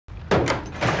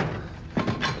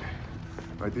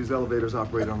Right, these elevators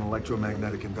operate on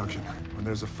electromagnetic induction. When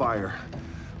there's a fire,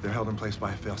 they're held in place by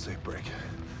a fail-safe brake.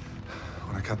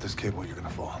 When I cut this cable, you're gonna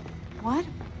fall. What?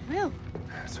 Will?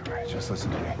 That's all right, just listen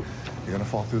to me. You're gonna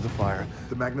fall through the fire.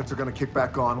 The magnets are gonna kick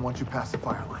back on once you pass the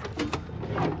fire line.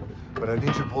 But I need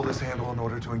you to pull this handle in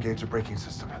order to engage the braking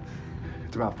system.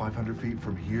 It's about 500 feet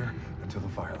from here until the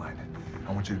fire line.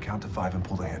 I want you to count to 5 and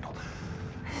pull the handle.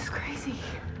 This is crazy.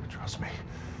 Trust me.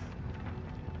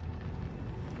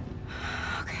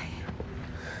 Okay.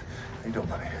 How you doing,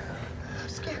 buddy? I'm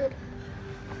scared.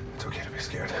 It's okay to be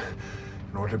scared.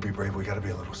 In order to be brave, we gotta be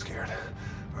a little scared.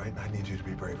 All right? I need you to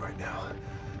be brave right now.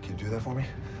 Can you do that for me?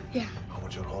 Yeah. I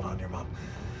want you to hold on to your mom.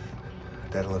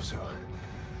 Dad lives who?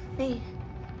 Me.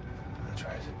 That's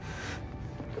right.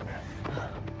 Come here.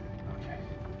 Okay.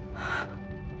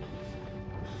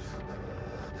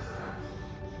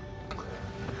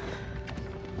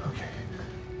 Okay.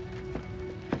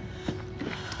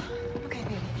 Okay,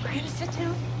 baby. We're gonna sit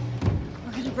down.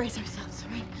 We're gonna brace ourselves,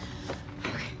 all right?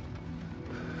 Okay.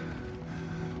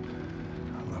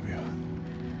 I love you.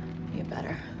 You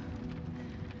better.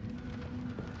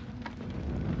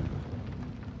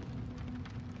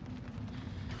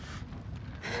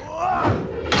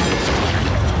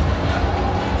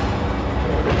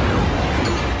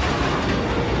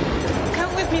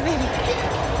 Come with me, baby.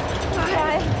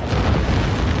 5,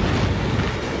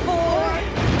 4,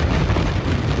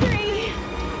 3,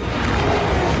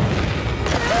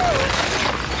 2,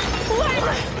 1.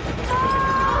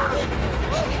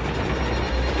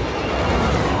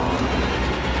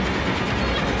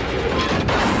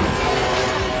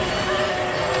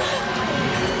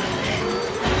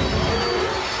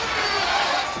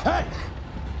 Hey!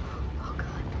 Oh,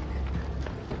 God.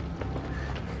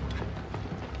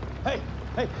 Hey!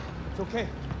 Hey! It's okay.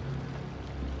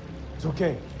 It's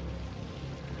okay.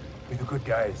 Be the good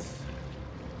guys.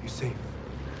 You're safe.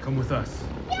 Come with us.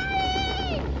 Yay!